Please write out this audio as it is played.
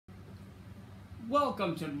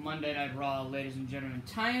Welcome to Monday Night Raw, ladies and gentlemen.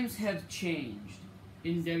 Times have changed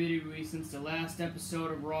in WWE since the last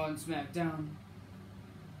episode of Raw and SmackDown.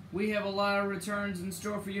 We have a lot of returns in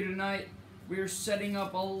store for you tonight. We are setting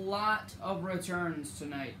up a lot of returns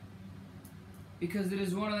tonight, because it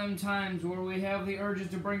is one of them times where we have the urges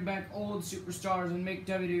to bring back old superstars and make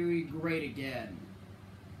WWE great again.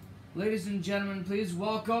 Ladies and gentlemen, please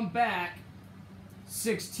welcome back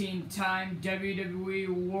 16-time WWE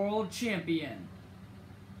World Champion.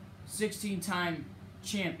 16-time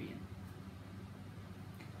champion.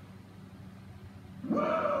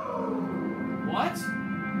 What?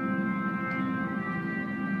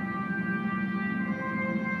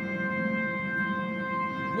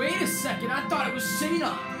 Wait a second, I thought it was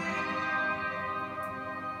Cena.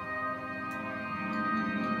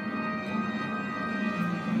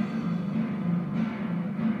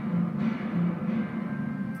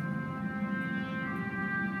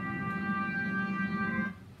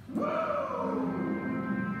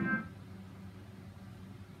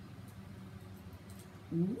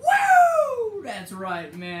 Woo! That's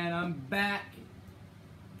right, man. I'm back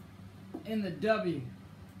in the W.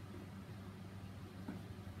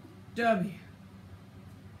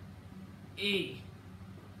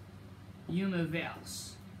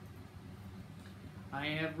 Universe. I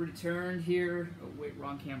have returned here. Oh, wait,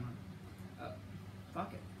 wrong camera.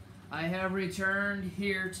 Fuck it. I have returned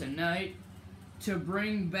here tonight to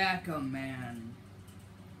bring back a man.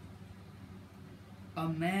 A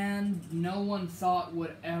man no one thought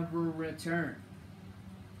would ever return.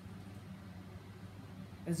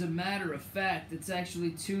 As a matter of fact, it's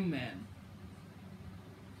actually two men.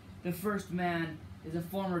 The first man is a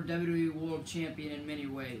former WWE World Champion in many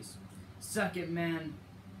ways. Second man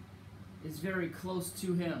is very close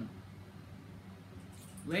to him.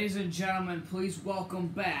 Ladies and gentlemen, please welcome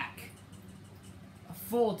back a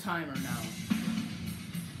full-timer now.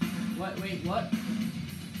 Wait, what?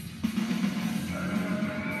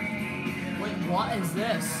 Wait, what is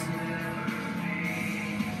this?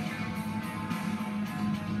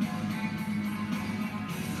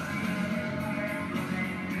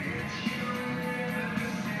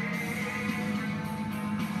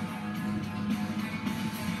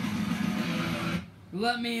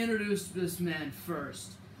 Let me introduce this man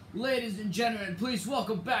first. Ladies and gentlemen, please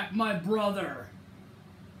welcome back my brother,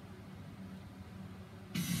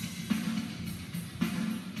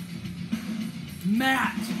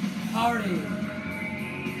 Matt Hardy.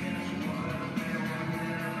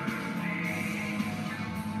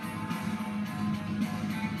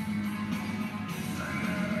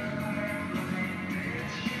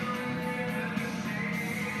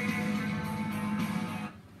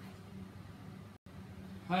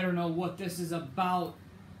 I don't know what this is about.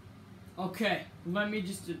 Okay, let me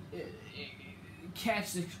just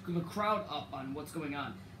catch the crowd up on what's going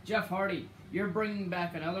on. Jeff Hardy, you're bringing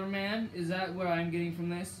back another man? Is that what I'm getting from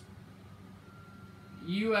this?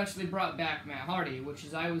 You actually brought back Matt Hardy, which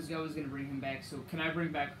is I was going to bring him back. So can I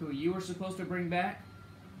bring back who you were supposed to bring back?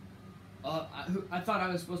 I thought I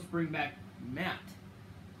was supposed to bring back Matt.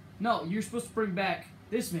 No, you're supposed to bring back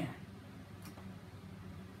this man.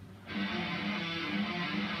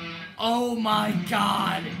 Oh my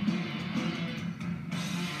God!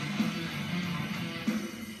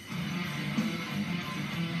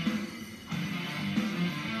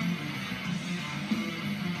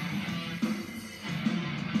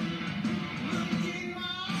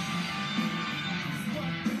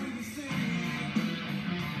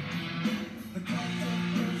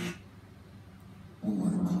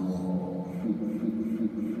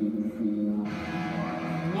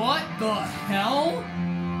 What the hell?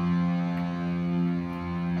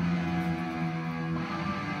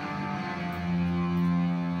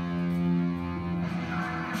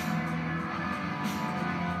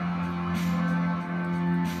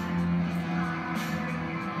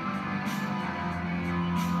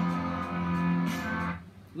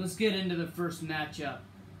 Let's get into the first matchup.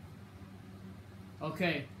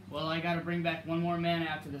 Okay, well I gotta bring back one more man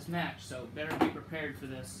after this match, so better be prepared for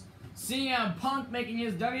this. CM Punk making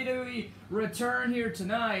his WWE return here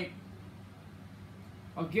tonight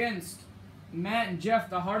against Matt and Jeff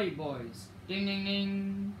the Hardy Boys. Ding ding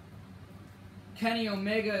ding. Kenny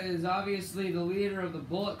Omega is obviously the leader of the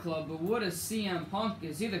Bullet Club, but what is CM Punk?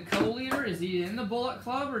 Is he the co-leader? Is he in the Bullet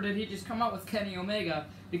Club, or did he just come out with Kenny Omega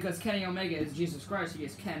because Kenny Omega is Jesus Christ? He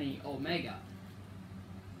is Kenny Omega.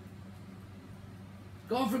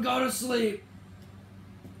 Going for go to sleep.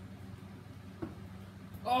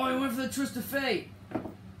 Oh, he went for the twist of fate.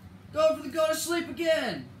 Going for the go to sleep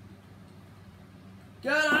again.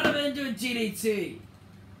 Got out of it into a DDT.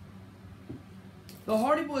 The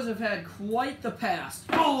Hardy Boys have had quite the past.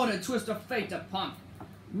 Oh, what a twist of fate to Punk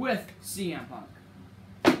with CM Punk.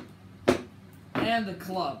 And the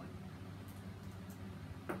club.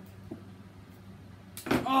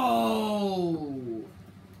 Oh!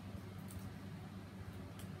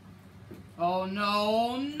 Oh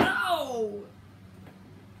no, no!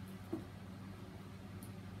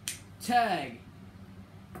 Tag.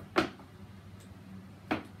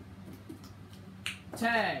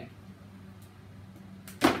 Tag.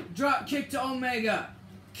 Drop kick to Omega.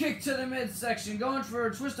 Kick to the midsection. Going for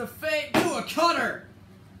a twist of fate to a cutter.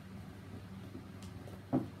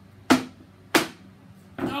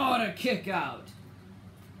 Oh, and a kick out.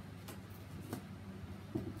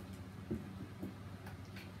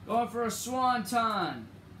 Going for a swanton.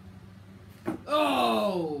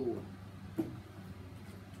 Oh!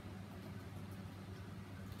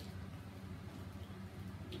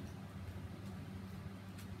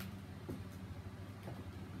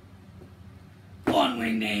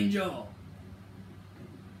 One-winged angel.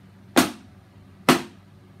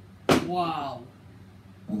 Wow.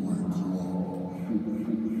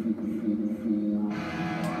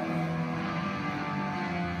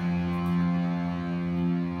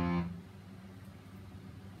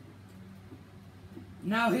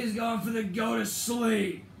 Now he's going for the go to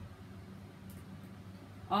sleep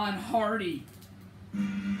on Hardy.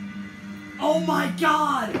 Oh my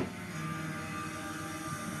God!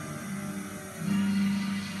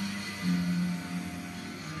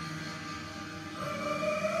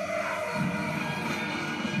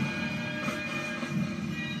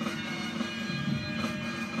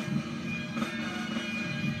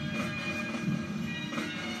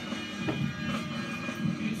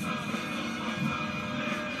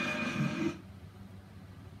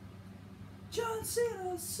 John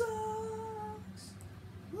Cena sucks.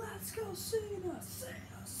 Let's go Cena.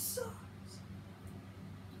 Cena sucks.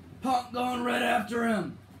 Punk going right after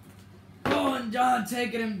him. Oh, and John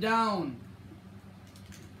taking him down.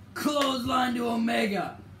 Clothesline to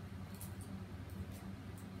Omega.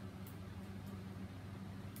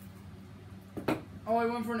 Oh, he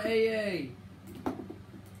went for an AA.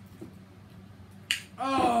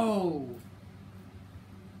 Oh.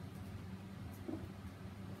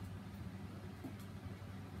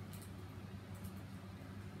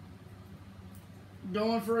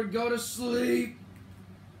 Going for a go to sleep.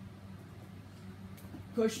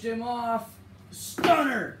 Pushed him off.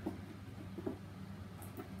 Stunner.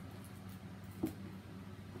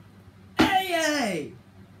 AA.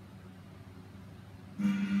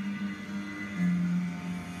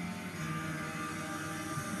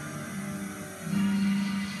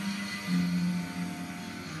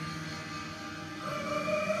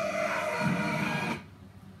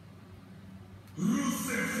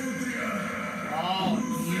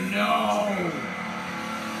 No!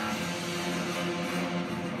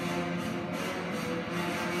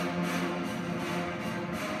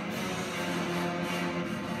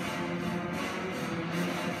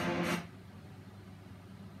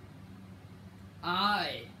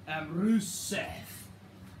 I am Rusev,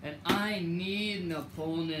 and I need an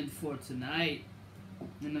opponent for tonight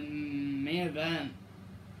in the main event.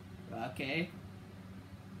 Okay?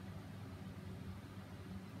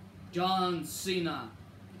 John Cena.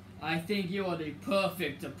 I think you are the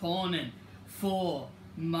perfect opponent for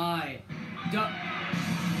my...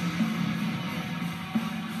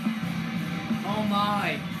 Oh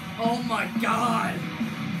my! Oh my God!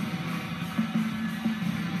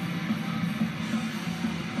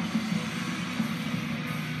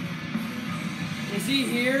 Is he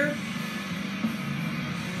here?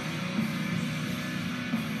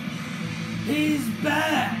 He's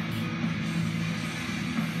back!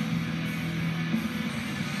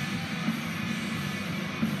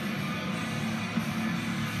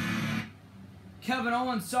 Kevin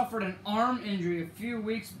Owens suffered an arm injury a few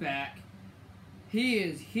weeks back. He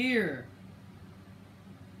is here.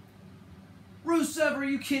 Rusev, are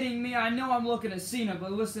you kidding me? I know I'm looking at Cena,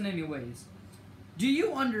 but listen anyways. Do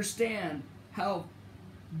you understand how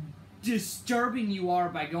disturbing you are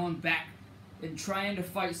by going back and trying to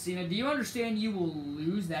fight Cena? Do you understand you will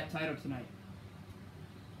lose that title tonight?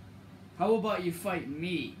 How about you fight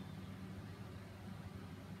me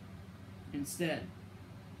instead?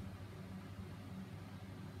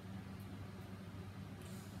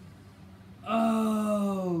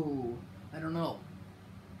 Oh, I don't know.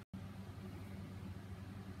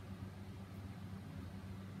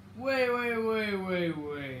 Wait.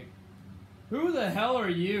 Who the hell are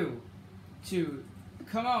you to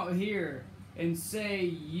come out here and say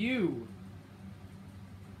you?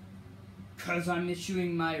 'Cause I'm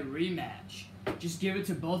issuing my rematch. Just give it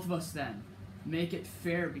to both of us then. Make it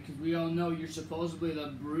fair, because we all know you're supposedly the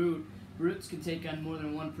brute. Brutes can take on more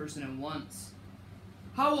than one person at once.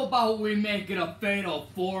 How about we make it a fatal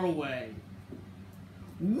 4-way?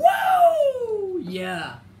 Woo!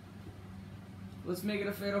 Yeah. Let's make it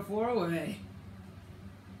a fatal 4-way.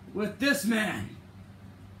 With this man.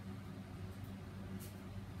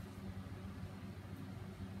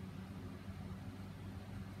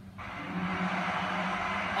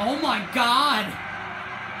 Oh my God!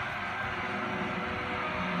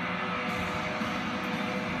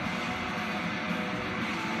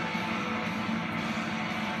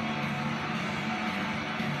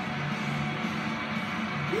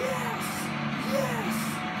 Yes! Yes!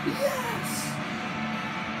 Yes!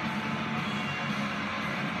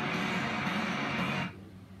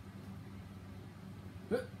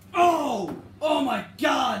 Oh! Oh my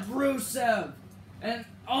God, Rusev! And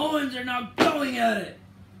Owens are now going at it!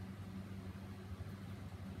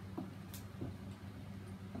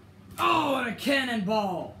 Oh, and a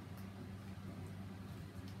cannonball!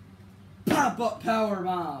 Pop-up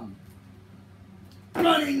powerbomb!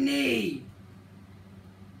 Running knee!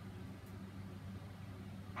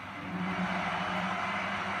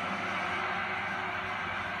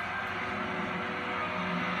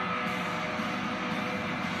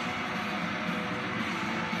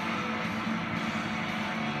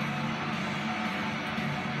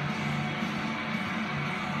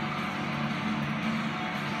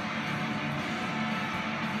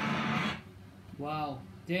 Wow,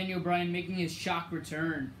 Daniel Bryan making his shock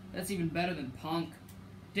return. That's even better than Punk.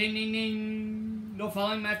 Ding, ding, ding. The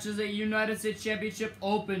following match is a United States Championship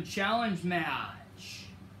Open Challenge match.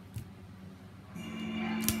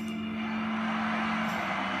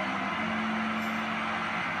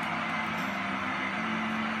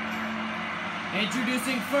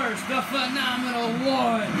 Introducing first, the phenomenal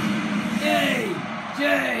one,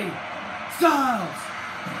 AJ Styles.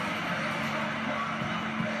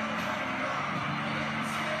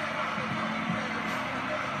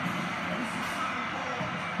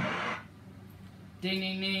 Ding,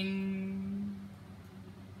 ding, ding.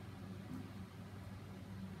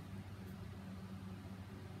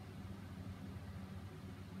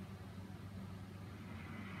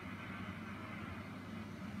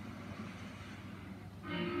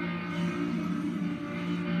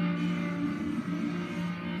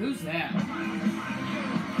 Who's that?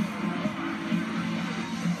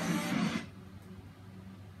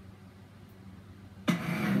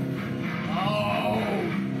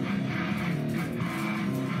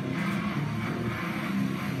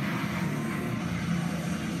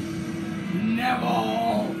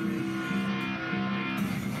 Neville!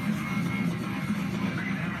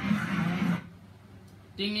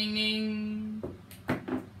 Ding, ding, ding.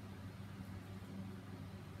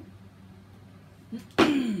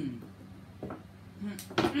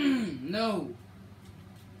 No.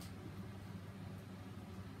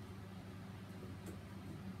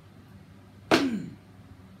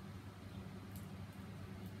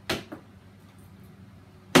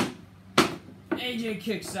 AJ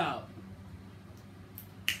kicks out.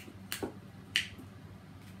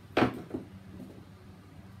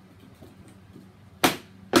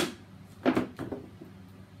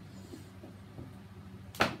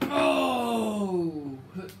 Oh!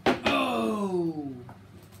 Oh!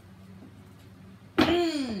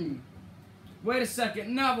 Wait a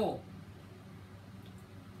second, Neville!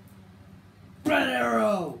 Red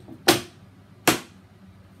Arrow!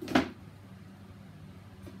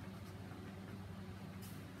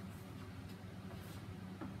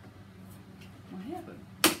 What happened?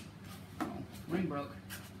 Oh, ring broke.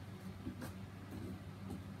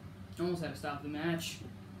 Almost had to stop the match.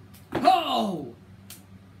 Oh!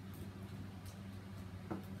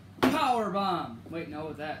 Power bomb. Wait,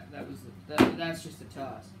 no, that's just a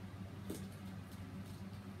toss.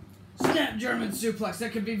 Snap German suplex.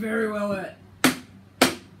 That could be very well it.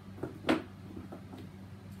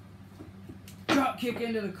 Drop kick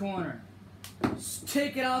into the corner.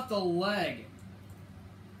 Take it off the leg.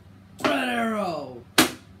 Red Arrow.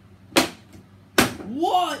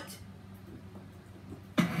 What?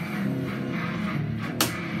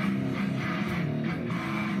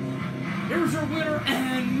 Here's your winner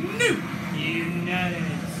and new United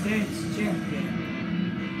States Champion,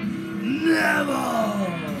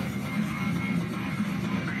 Neville!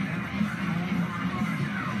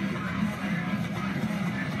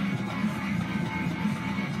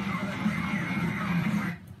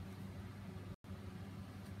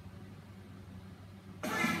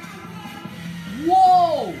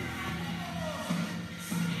 Whoa!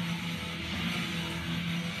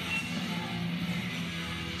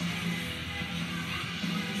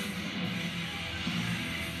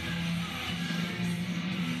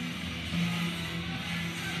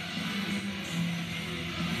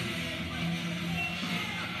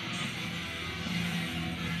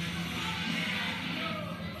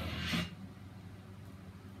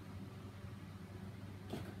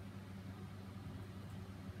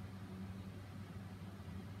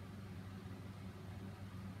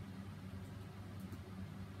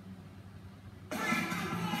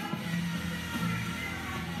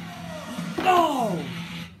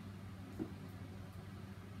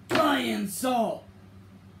 insult.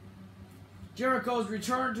 Jericho's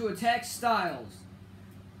return to attack Styles.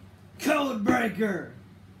 Codebreaker.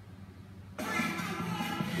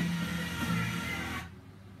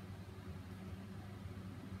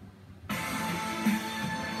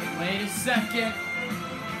 Wait a second.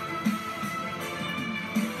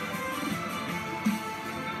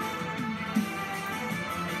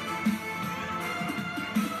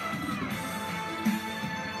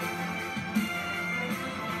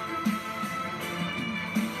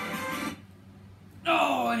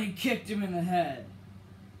 Oh, and he kicked him in the head.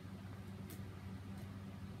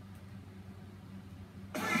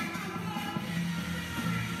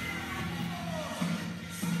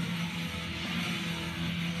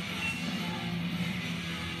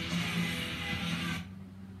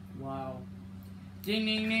 Wow. Ding,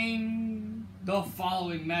 ding, ding. The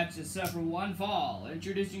following match is set for one fall.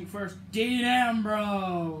 Introducing first Dean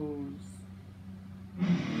Ambrose.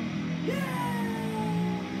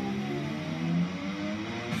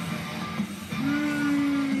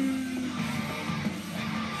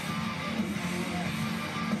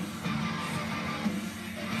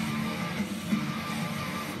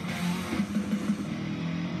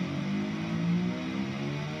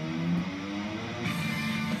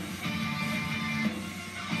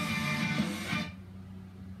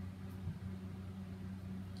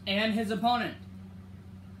 And his opponent.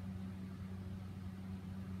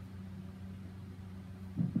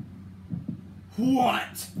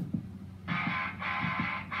 What?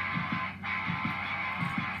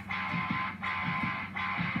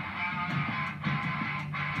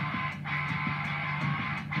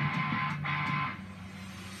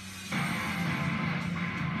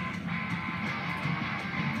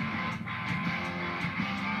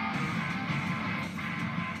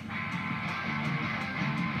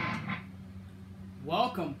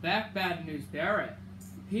 Welcome back, Bad News Barrett.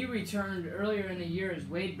 He returned earlier in the year as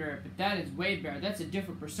Wade Barrett, but that is Wade Barrett. That's a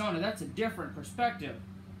different persona. That's a different perspective.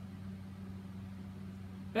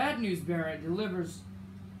 Bad News Barrett delivers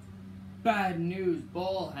bad news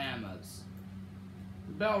ball hammers.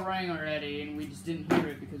 The bell rang already, and we just didn't hear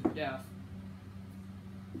it because we're deaf.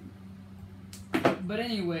 But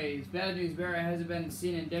anyways, Bad News Barrett hasn't been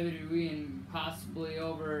seen in WWE in possibly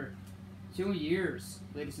over 2 years,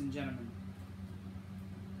 ladies and gentlemen.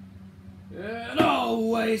 No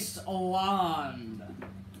wasteland.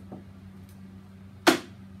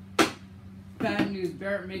 Bad News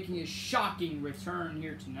Barrett making a shocking return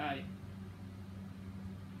here tonight.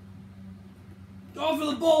 Go for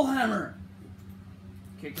the bullhammer.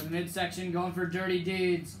 Kick to the midsection, going for dirty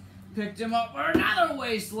deeds. Picked him up for another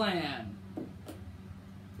wasteland.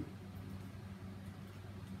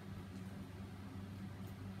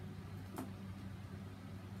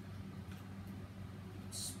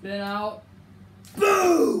 Spin out.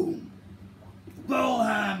 Boom!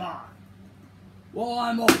 Bullhammer! Well,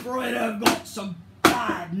 I'm afraid I've got some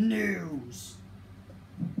bad news.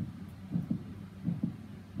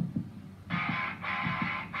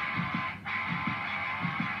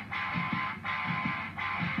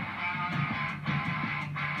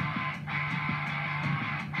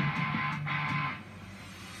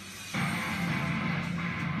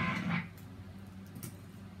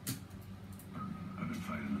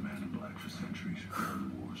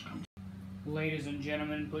 Ladies and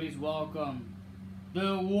gentlemen, please welcome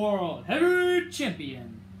the World Heavyweight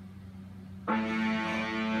Champion,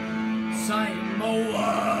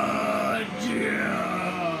 Samoa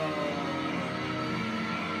Joe.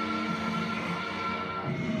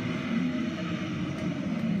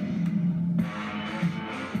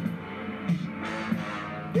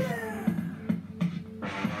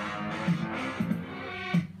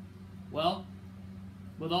 Well,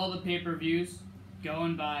 with all the pay-per-views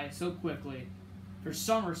going by so quickly, for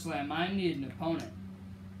SummerSlam I need an opponent.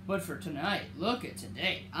 But for tonight, look at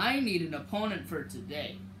today. I need an opponent for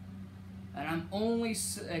today. And I'm only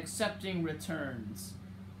accepting returns.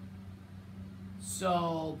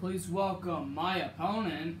 So please welcome my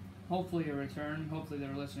opponent. Hopefully a return. Hopefully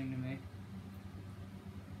they're listening to me.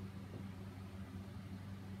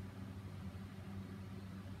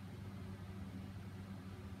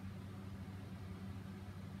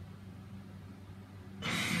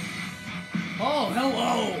 Oh,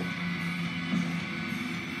 hello!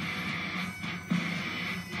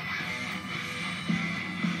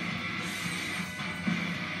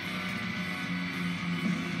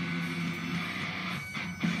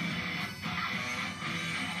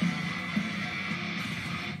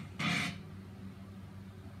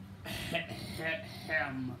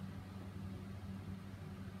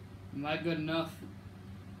 Am I good enough?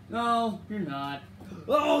 No, you're not.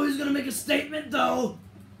 Oh, he's gonna make a statement, though!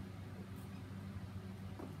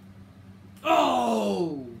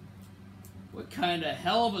 Oh! What kind of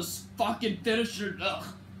hell of a fucking finisher? Ugh.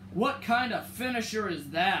 What kind of finisher is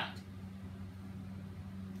that?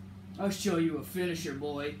 I'll show you a finisher,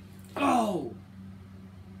 boy. Oh!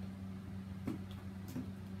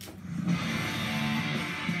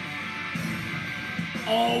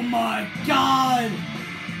 Oh my God!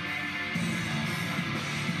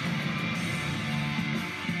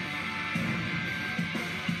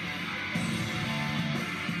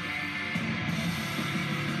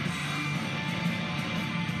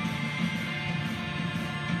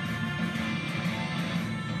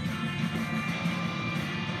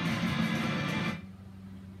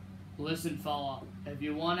 Listen, fella, if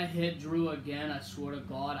you want to hit Drew again, I swear to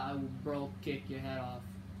God, I will bro kick your head off.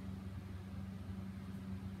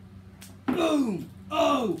 Boom!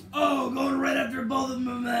 Oh! Oh! Going right after both of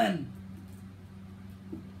them men!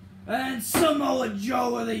 And Samoa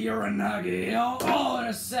Joe with a Uranagi. Oh, and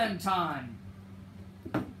a senton.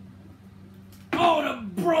 Oh, and a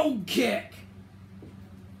bro kick!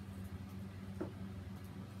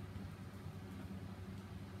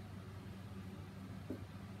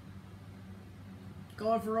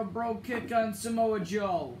 Going for a bro kick on Samoa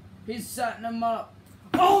Joe. He's setting him up.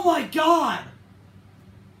 Oh my God!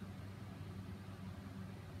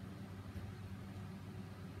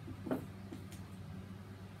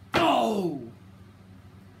 Oh!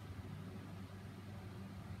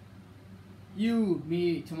 You,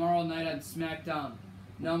 me, tomorrow night on SmackDown.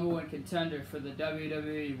 #1 contender for the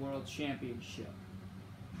WWE World Championship.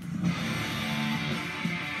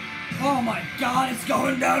 Oh my God, it's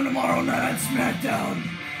going down tomorrow night on SmackDown!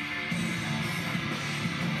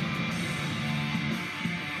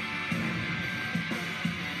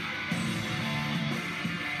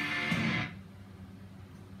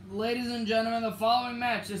 Ladies and gentlemen, the following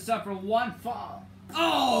match is set for one fall.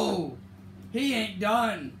 Oh! He ain't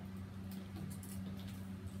done.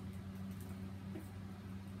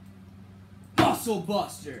 Muscle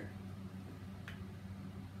Buster.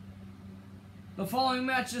 The following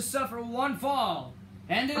match is set for one fall,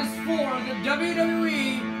 and it is for the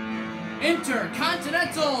WWE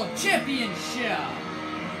Intercontinental Championship.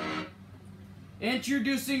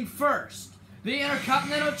 Introducing first, the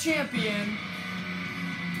Intercontinental Champion,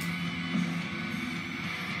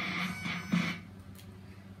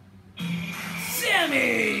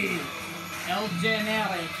 Sammy El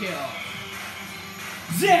Generico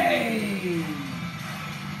Zayn.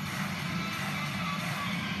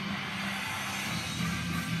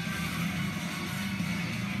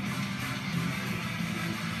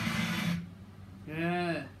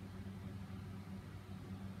 Yeah.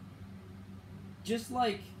 Just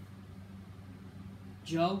like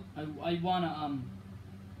Joe, I wanna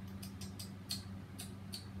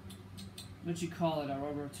what you call it, a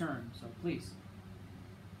return, so please.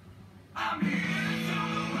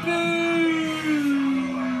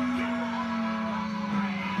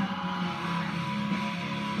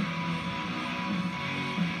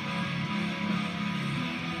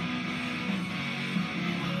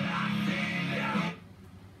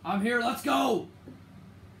 I'm here, let's go!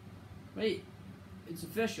 Wait, it's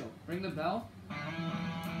official. Ring the bell?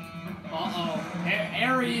 Uh-oh.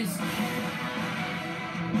 Aries!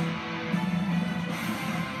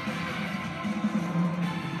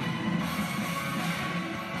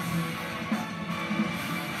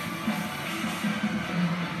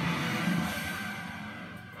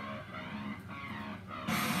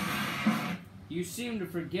 You seem to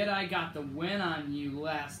forget I got the win on you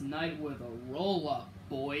last night with a roll-up,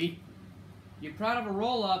 boy. You proud of a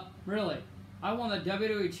roll-up? Really? I won the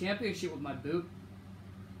WWE Championship with my boot.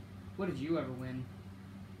 What did you ever win?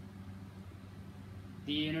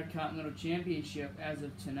 The Intercontinental Championship as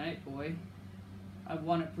of tonight, boy. I've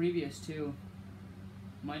won it previous, too.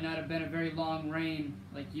 Might not have been a very long reign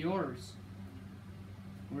like yours.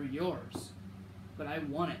 Or yours. But I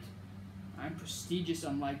won it. I'm prestigious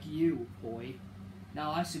unlike you, boy.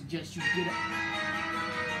 Now I suggest you get it.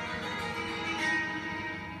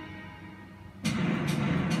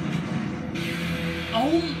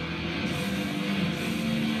 Oh!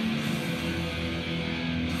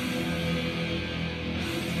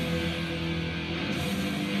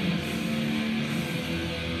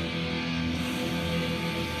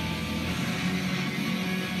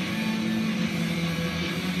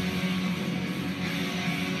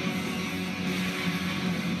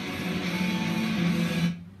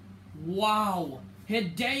 Wow,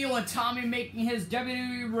 Hideo Itami making his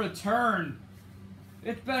WWE return.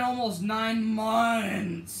 It's been almost 9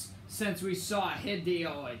 months since we saw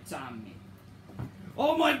Hideo Itami.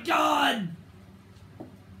 Oh my God!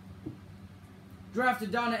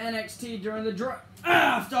 Drafted down to NXT during the draft.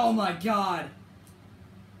 Aft! Oh my god!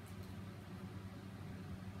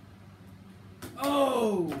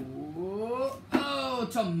 Oh! Oh,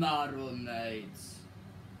 tomato nights.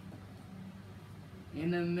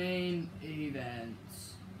 In the main event,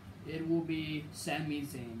 it will be Sami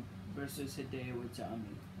Zayn versus Hideo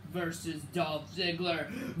Itami versus Dolph Ziggler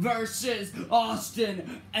versus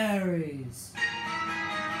Austin Aries.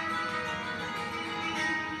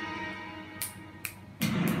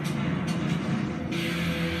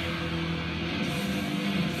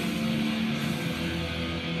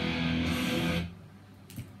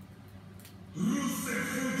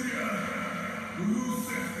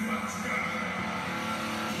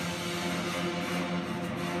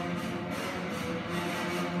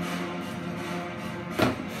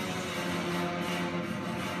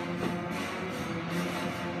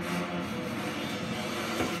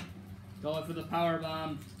 Going for the power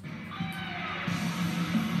bomb.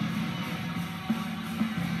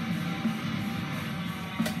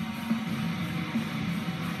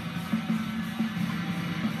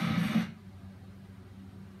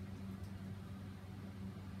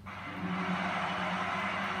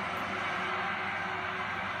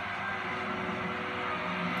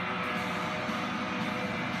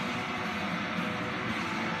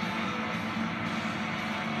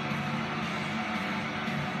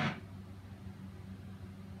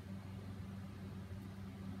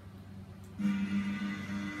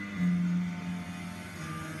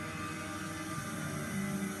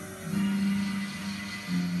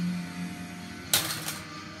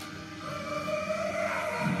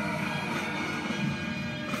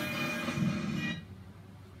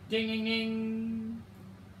 Ding ding ding.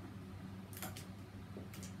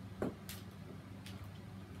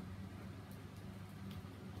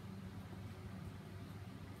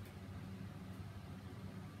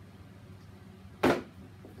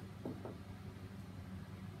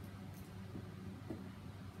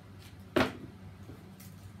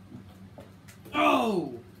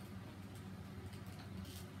 Oh!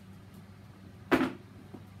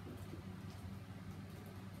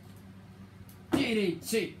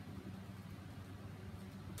 DDT.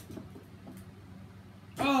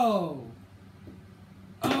 Oh!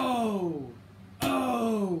 Oh!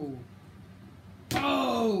 Oh!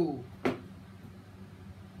 Oh!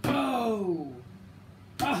 Oh!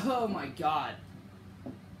 Oh my god!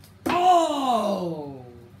 Oh!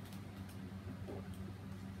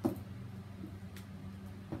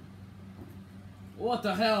 What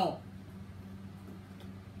the hell?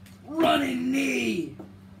 Running knee!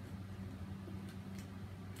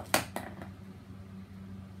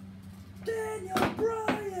 Daniel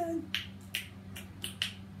Bryan!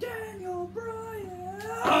 Daniel Bryan!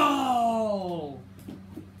 Oh!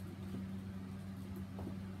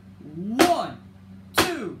 1,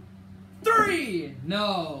 2, 3!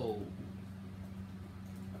 No!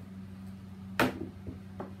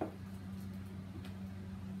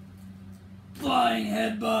 Flying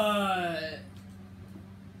headbutt!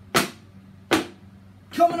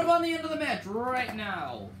 Coming up on the end of the match right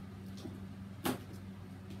now.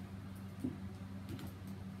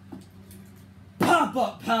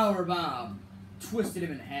 Pop-up powerbomb. Twisted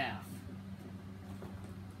him in half.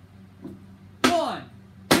 1,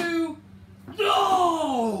 2,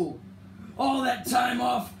 no! All that time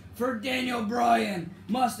off for Daniel Bryan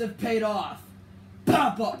must have paid off.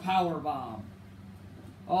 Pop-up powerbomb.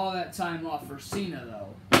 All that time off for Cena,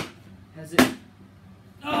 though. Has it...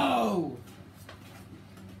 Oh!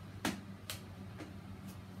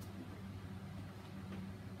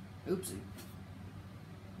 Oopsie.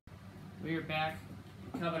 We're back.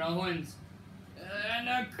 Kevin Owens. And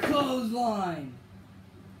a clothesline.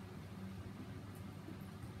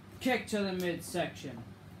 Kick to the midsection.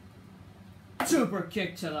 Super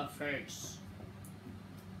kick to the face.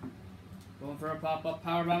 Going for a pop-up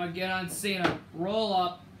powerbomb again on Cena. Roll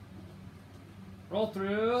up. Roll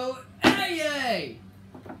through. Hey!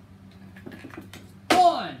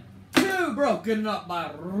 1, 2. Broken up by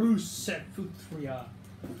Rusev Futria.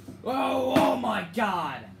 Oh my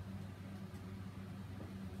god.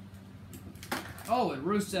 Oh, and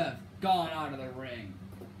Rusev gone out of the ring.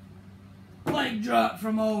 Leg drop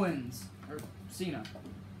from Owens. Or Cena.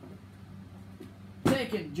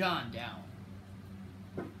 Taking John down.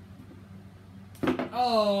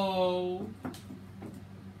 Oh.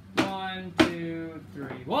 1, 2, 3.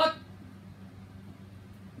 What?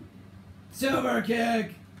 Super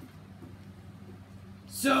kick.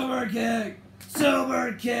 Super kick.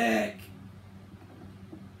 Super kick.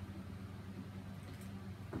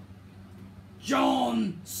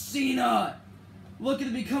 John Cena looking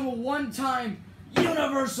to become a one-time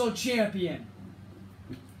Universal Champion.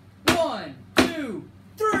 1, 2, 2,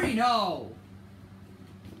 3, no!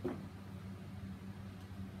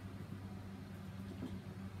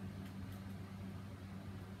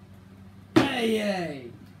 Hey!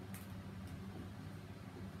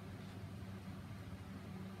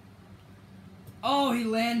 Oh, he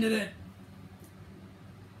landed it.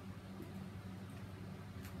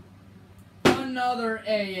 Another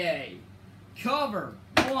AA. Cover.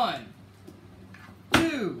 1,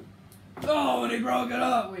 2. Oh, and he broke it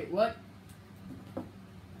up. Wait, what?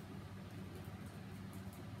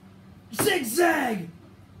 Zigzag!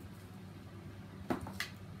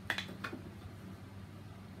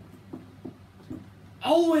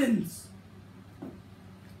 Owens!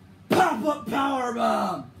 Pop-up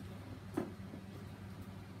powerbomb!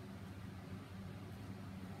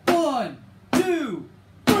 1, 2,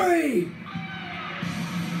 3!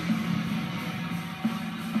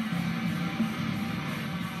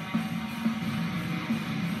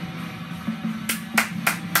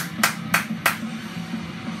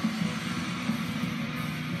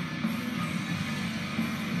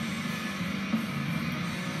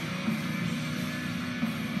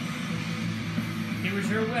 Here's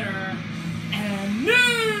your winner and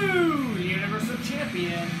new Universal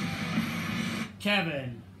Champion,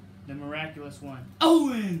 Kevin, the miraculous one,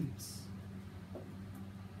 Owens.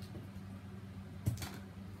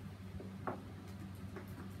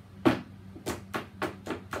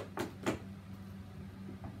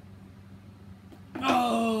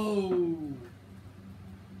 Oh,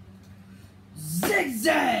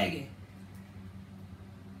 zigzag.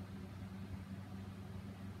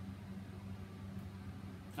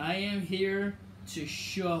 I am here to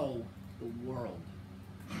show the world.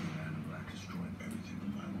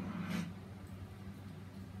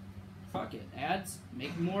 Fuck it, ads,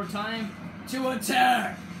 make more time to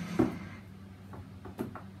attack!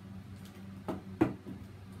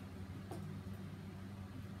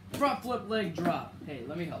 Front flip leg drop. Hey,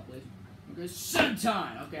 let me help, please. Okay,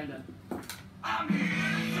 senton! Okay, I'm done. I'm here to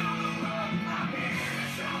show the world. I'm here to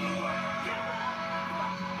show the world.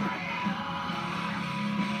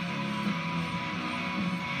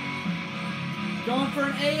 Going for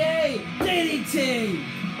an AA!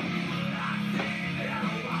 DDT!